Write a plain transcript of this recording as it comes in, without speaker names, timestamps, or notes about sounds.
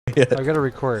Yeah. I gotta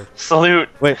record. Salute.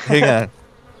 Wait, hang on.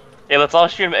 Hey, let's all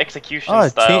shoot him execution Oh,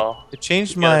 style. it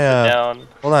changed You gotta my. sit down.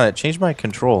 Hold on, it changed my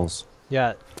controls.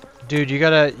 Yeah, dude, you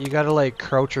gotta like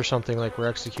crouch or something like we're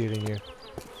executing you.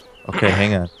 Okay,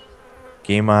 hang on.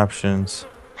 Game options,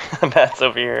 Matt's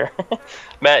over here.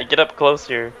 Matt, get up close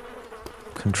here.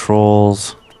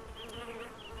 controls.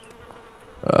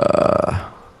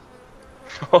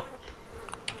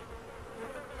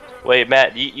 Wait,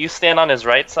 Matt, you stand on his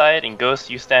right side, and Ghost,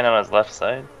 you stand on his left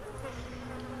side.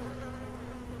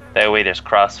 That way there's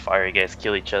crossfire, you guys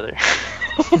kill each other.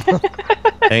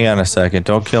 Hang on a second,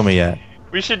 don't kill me yet.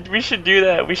 We should do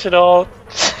that. We should all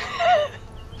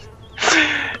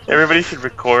everybody should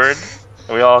record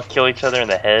and we all kill each other in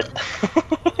the head.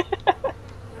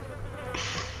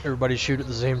 Everybody shoot at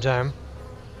the same time.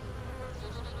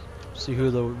 See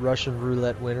who the Russian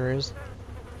roulette winner is.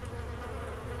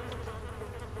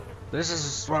 This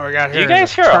is what we got Do here. you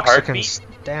guys hear a heartbeat?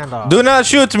 Standoff. Do not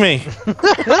shoot me!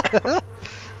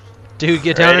 Dude,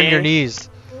 get down on Ready? your knees.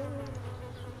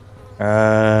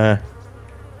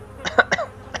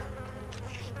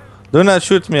 Do not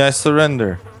shoot me, I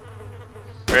surrender.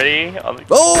 Ready?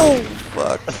 Oh,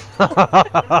 fuck.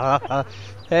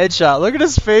 Headshot. Look at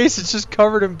his face. It's just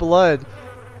covered in blood.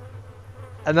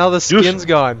 And now the skin's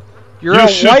gone. You're you a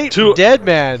shoot white too- dead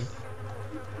man.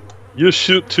 You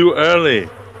shoot too early.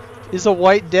 He's a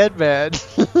white dead man.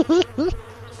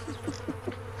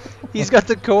 He's got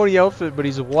the Kony outfit, but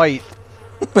he's white.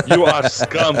 You are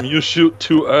scum. You shoot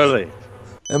too early.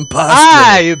 Impossible.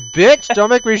 Ah, you bitch! Don't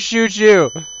make me shoot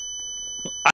you.